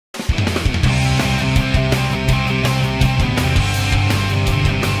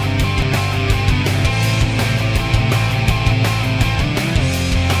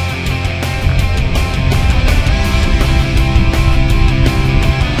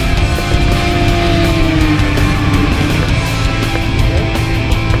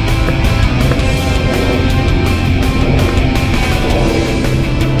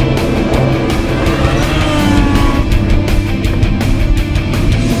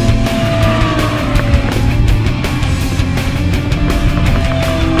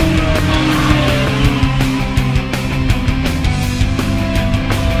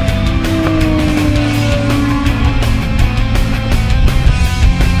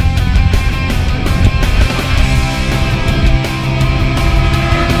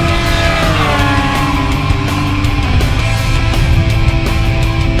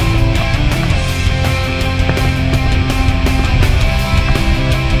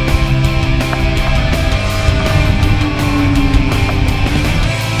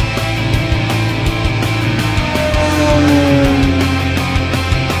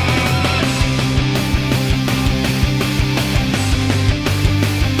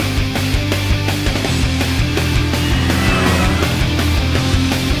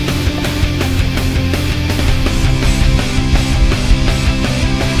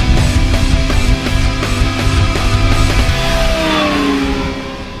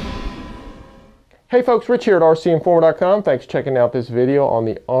Hey folks, Rich here at RCINFORMER.com. Thanks for checking out this video on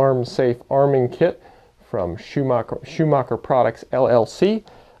the ArmSafe arming kit from Schumacher Products LLC.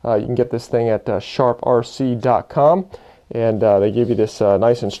 You can get this thing at sharprc.com, and they give you this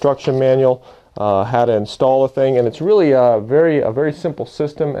nice instruction manual how to install the thing, and it's really a very simple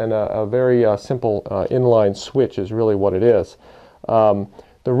system, and a very simple inline switch is really what it is. The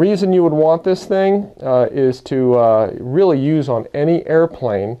reason you would want this thing is to really use on any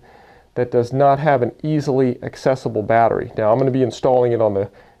airplane that does not have an easily accessible battery. Now I'm going to be installing it on the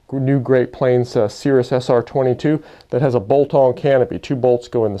new Great Plains Cirrus SR22 that has a bolt-on canopy. 2 bolts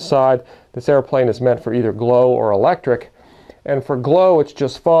go in the side. This airplane is meant for either glow or electric, and for glow it's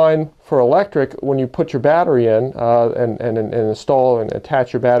just fine. For electric, when you put your battery in and install and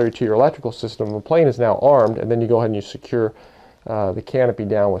attach your battery to your electrical system, the plane is now armed, and then you go ahead and you secure the canopy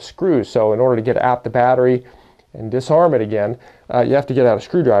down with screws. So in order to get at the battery and disarm it again, you have to get out a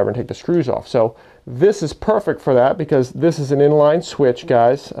screwdriver and take the screws off. So this is perfect for that, because this is an inline switch,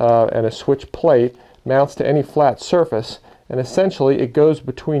 guys, and a switch plate mounts to any flat surface, and essentially it goes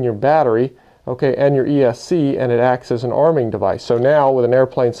between your battery, okay, and your ESC, and it acts as an arming device. So now with an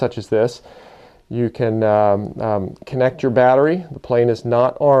airplane such as this, you can connect your battery. The plane is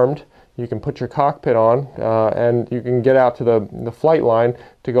not armed. You can put your cockpit on, and you can get out to the flight line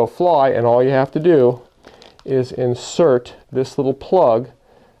to go fly, and all you have to do is insert this little plug,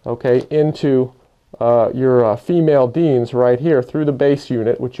 okay, into your female Deans right here through the base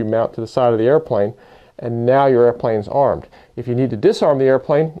unit, which you mount to the side of the airplane, and now your airplane's armed. If you need to disarm the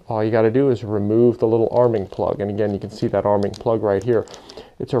airplane, all you got to do is remove the little arming plug, and again you can see that arming plug right here.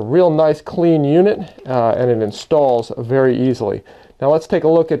 It's a real nice clean unit, and it installs very easily. Now let's take a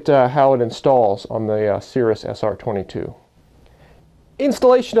look at how it installs on the Cirrus SR22.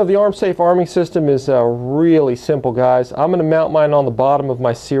 Installation of the ArmSafe arming system is really simple, guys. I'm going to mount mine on the bottom of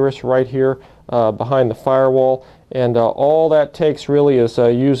my Cirrus right here behind the firewall, and all that takes really is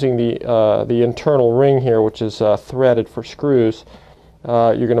using the internal ring here, which is threaded for screws.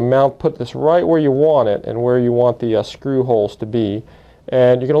 You're going to put this right where you want it and where you want the screw holes to be,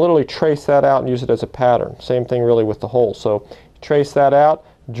 and you're going to literally trace that out and use it as a pattern. Same thing really with the hole. So trace that out,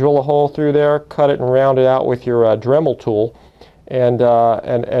 drill a hole through there, cut it and round it out with your Dremel tool, and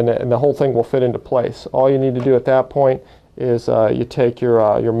the whole thing will fit into place. All you need to do at that point is you take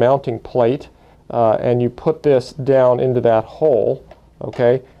your mounting plate and you put this down into that hole,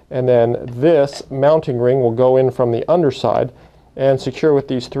 okay, and then this mounting ring will go in from the underside and secure with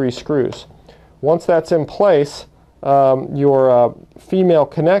these 3 screws. Once that's in place, your female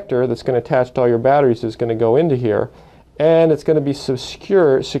connector that's going to attach to all your batteries is going to go into here, and it's going to be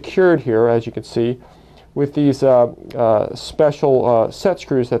secured here, as you can see, with these special set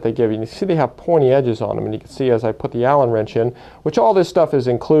screws that they give you. And you see they have pointy edges on them, and you can see as I put the Allen wrench in, which all this stuff is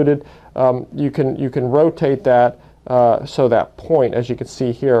included, you can rotate that so that point, as you can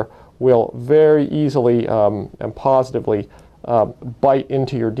see here, will very easily and positively bite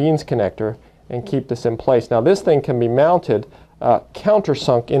into your Deans connector and keep this in place. Now this thing can be mounted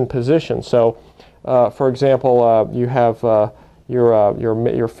countersunk in position. So for example, you have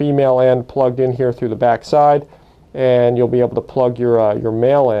your female end plugged in here through the back side, and you'll be able to plug your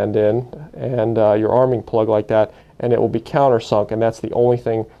male end in, and your arming plug like that, and it will be countersunk, and that's the only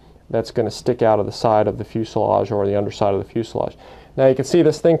thing that's going to stick out of the side of the fuselage or the underside of the fuselage. Now you can see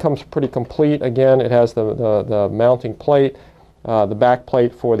this thing comes pretty complete. Again, it has the mounting plate, the back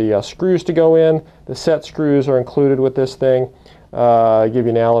plate for the screws to go in. The set screws are included with this thing. Give you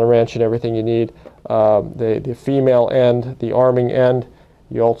an Allen wrench and everything you need. The female end, the arming end,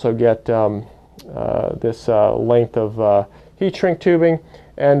 you also get this length of heat shrink tubing,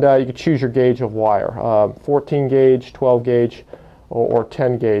 and you can choose your gauge of wire, 14 gauge, 12 gauge, or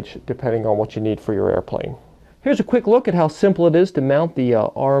 10 gauge, depending on what you need for your airplane. Here's a quick look at how simple it is to mount the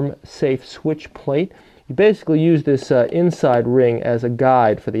ArmSafe switch plate. You basically use this inside ring as a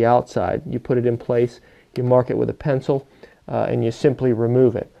guide for the outside. You put it in place, you mark it with a pencil, and you simply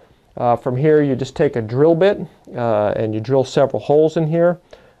remove it. From here you just take a drill bit and you drill several holes in here,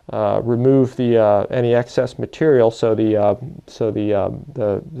 remove any excess material so the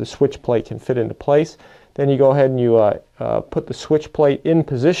switch plate can fit into place. Then you go ahead and you put the switch plate in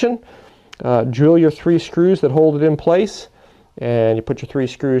position, drill your 3 screws that hold it in place, and you put your 3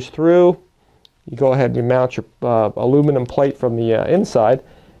 screws through. You go ahead and you mount your aluminum plate from the inside,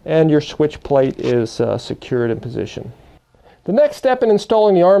 and your switch plate is secured in position. The next step in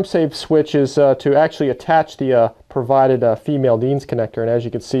installing the ArmSafe switch is to actually attach the provided female Deans connector, and as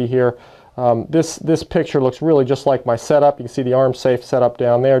you can see here, this picture looks really just like my setup. You can see the ArmSafe setup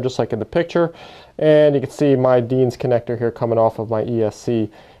down there just like in the picture, and you can see my Deans connector here coming off of my ESC.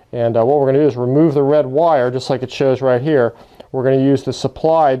 And what we're going to do is remove the red wire, just like it shows right here. We're going to use the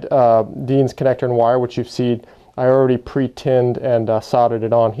supplied Dean's connector and wire, which you've seen I already pre-tinned and soldered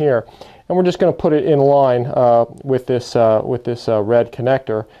it on here. And we're just going to put it in line with this red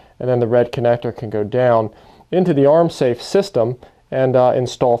connector, and then the red connector can go down into the ArmSafe system and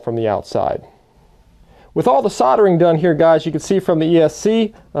install from the outside. With all the soldering done here, guys, you can see from the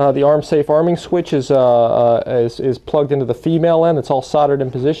ESC, the ArmSafe arming switch is plugged into the female end. It's all soldered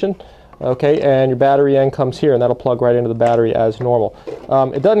in position. Okay, and your battery end comes here, and that'll plug right into the battery as normal.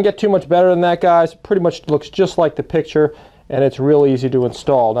 It doesn't get too much better than that, guys. It pretty much looks just like the picture, and it's real easy to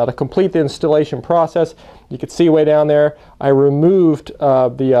install. Now, to complete the installation process, you can see way down there, I removed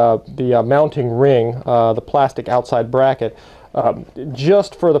the mounting ring, the plastic outside bracket,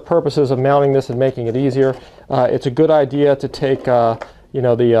 just for the purposes of mounting this and making it easier. It's a good idea to take you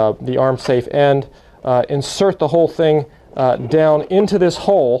know, the ArmSafe end, insert the whole thing down into this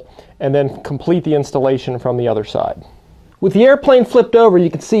hole, and then complete the installation from the other side. With the airplane flipped over,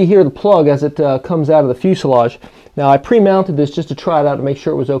 you can see here the plug as it comes out of the fuselage. Now, I pre-mounted this just to try it out to make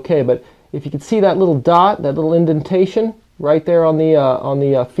sure it was okay, but if you can see that little dot, that little indentation right there on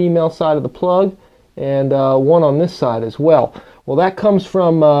the female side of the plug, and one on this side as well. Well, that comes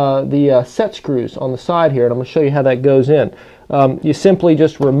from the set screws on the side here, and I'm going to show you how that goes in. You simply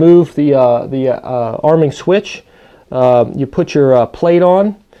just remove the arming switch, you put your plate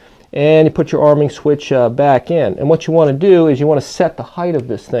on, and you put your arming switch back in. And what you want to do is you want to set the height of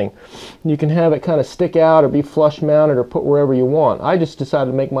this thing. You can have it kind of stick out or be flush mounted or put wherever you want. I just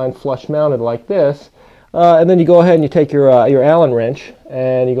decided to make mine flush mounted like this. And then you go ahead and you take your Allen wrench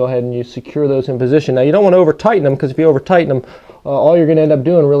and you go ahead and you secure those in position. Now, you don't want to over tighten them, because if you over tighten them, all you're going to end up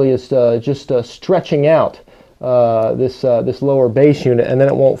doing really is just stretching out this lower base unit, and then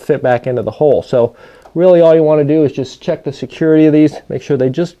it won't fit back into the hole. So really all you want to do is just check the security of these, make sure they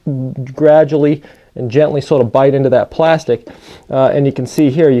just gradually and gently sort of bite into that plastic. And you can see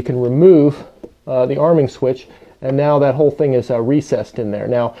here you can remove the arming switch, and now that whole thing is recessed in there.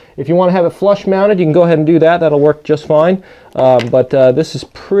 Now, if you want to have it flush mounted, you can go ahead and do that. That'll work just fine. But this is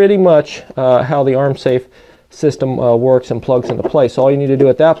pretty much how the ArmSafe system works and plugs into place. So all you need to do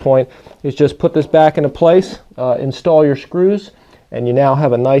at that point is just put this back into place, install your screws, and you now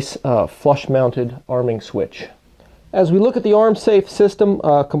have a nice flush mounted arming switch. As we look at the ArmSafe system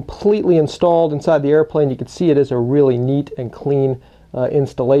completely installed inside the airplane, you can see it is a really neat and clean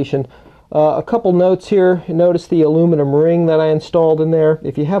installation. A couple notes here. Notice the aluminum ring that I installed in there.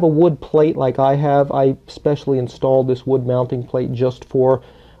 If you have a wood plate like I have, I specially installed this wood mounting plate just for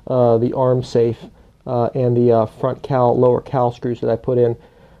the ArmSafe and the front lower cowl screws that I put in.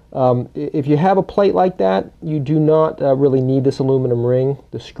 If you have a plate like that, you do not really need this aluminum ring.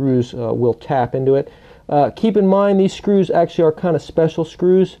 The screws will tap into it. Keep in mind, these screws actually are kind of special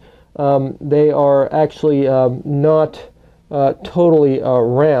screws. They are actually not totally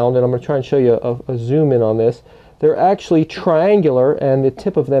round, and I'm going to try and show you a zoom in on this. They're actually triangular, and the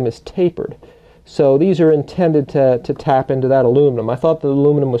tip of them is tapered. So these are intended to tap into that aluminum. I thought the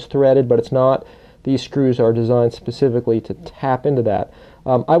aluminum was threaded, but it's not. These screws are designed specifically to tap into that.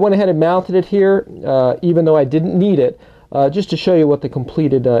 I went ahead and mounted it here, even though I didn't need it, just to show you what the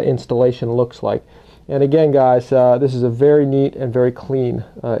completed installation looks like. And again, guys, this is a very neat and very clean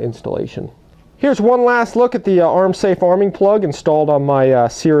installation. Here's one last look at the ArmSafe arming plug installed on my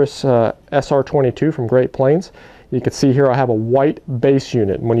Cirrus SR22 from Great Plains. You can see here I have a white base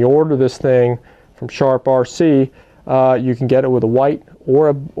unit. And when you order this thing from Sharp RC, you can get it with a white or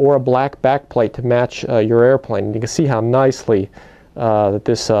a black backplate to match your airplane. And you can see how nicely that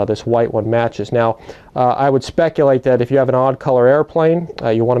this white one matches. Now, I would speculate that if you have an odd color airplane,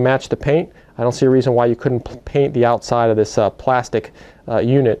 you want to match the paint. I don't see a reason why you couldn't paint the outside of this plastic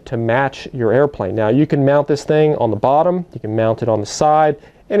unit to match your airplane. Now, you can mount this thing on the bottom, you can mount it on the side,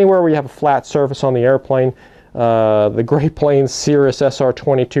 anywhere where you have a flat surface on the airplane. The Great Plains Cirrus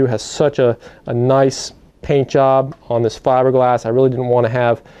SR22 has such a nice paint job on this fiberglass. I really didn't want to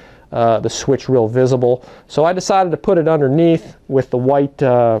have the switch real visible, so I decided to put it underneath with the white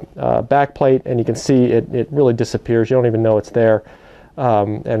backplate, and you can see it really disappears. You don't even know it's there.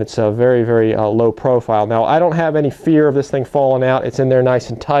 And it's a very, very low profile. Now, I don't have any fear of this thing falling out. It's in there nice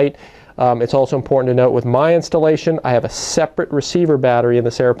and tight. It's also important to note with my installation, I have a separate receiver battery in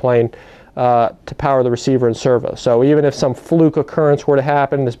this airplane to power the receiver and servo. So even if some fluke occurrence were to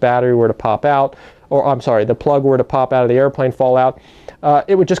happen, this battery were to pop out, or I'm sorry, the plug were to pop out of the airplane, fall out,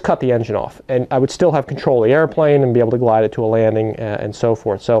 it would just cut the engine off, and I would still have control of the airplane and be able to glide it to a landing and so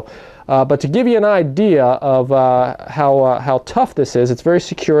forth. So, but to give you an idea of how tough this is, it's very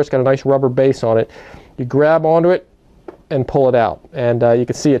secure. It's got a nice rubber base on it. You grab onto it, and pull it out. And you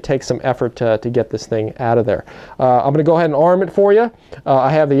can see it takes some effort to get this thing out of there. I'm going to go ahead and arm it for you.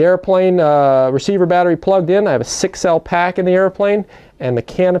 I have the airplane receiver battery plugged in. I have a 6-cell pack in the airplane, and the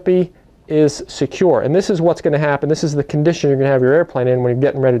canopy is secure. And this is what's going to happen. This is the condition you're going to have your airplane in when you're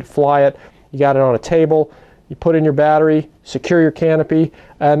getting ready to fly it. You got it on a table. You put in your battery, secure your canopy,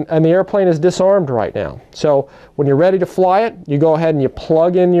 and the airplane is disarmed right now. So when you're ready to fly it, you go ahead and you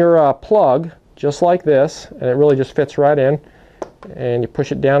plug in your plug, just like this, and it really just fits right in, and you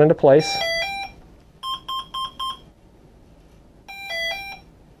push it down into place.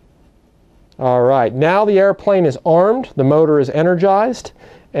 All right, now the airplane is armed, the motor is energized,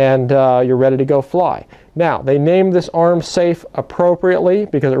 and you're ready to go fly. Now, they named this ArmSafe appropriately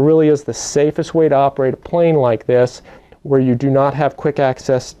because it really is the safest way to operate a plane like this where you do not have quick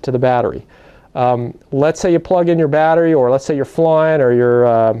access to the battery. Let's say you plug in your battery, or let's say you're flying, or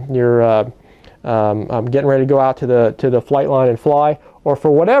you're getting ready to go out to the flight line and fly, or for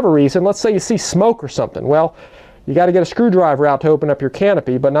whatever reason, let's say you see smoke or something. Well, you got to get a screwdriver out to open up your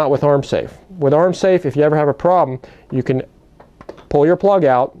canopy, but not with ArmSafe. With ArmSafe, if you ever have a problem, you can pull your plug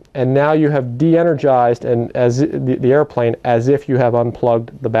out, and now you have de-energized and as the airplane as if you have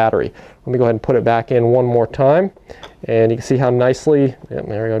unplugged the battery. Let me go ahead and put it back in one more time, and you can see how nicely, there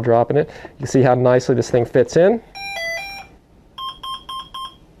we go, dropping it. You can see how nicely this thing fits in.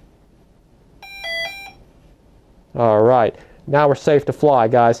 All right, now we're safe to fly,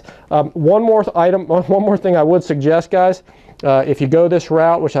 guys. One more thing I would suggest, guys, if you go this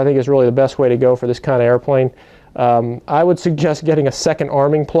route, which I think is really the best way to go for this kind of airplane, I would suggest getting a second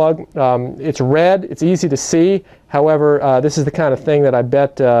arming plug. It's red, it's easy to see. However, this is the kind of thing that I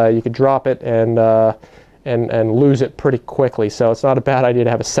bet you could drop it and lose it pretty quickly. So it's not a bad idea to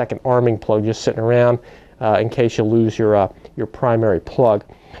have a second arming plug just sitting around in case you lose your primary plug.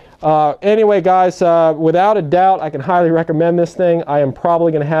 Anyway, guys, without a doubt, I can highly recommend this thing. I am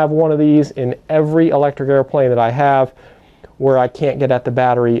probably going to have one of these in every electric airplane that I have, where I can't get at the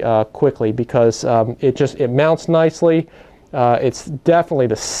battery quickly, because it mounts nicely. It's definitely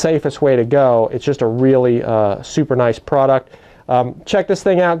the safest way to go. It's just a really super nice product. Check this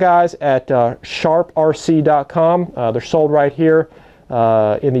thing out, guys, at sharprc.com. They're sold right here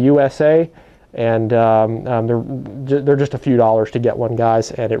in the USA, and they're just a few dollars to get one,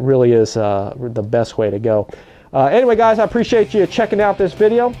 guys, and it really is the best way to go. Anyway, guys, I appreciate you checking out this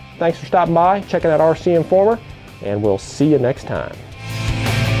video. Thanks for stopping by, checking out RC Informer, and we'll see you next time.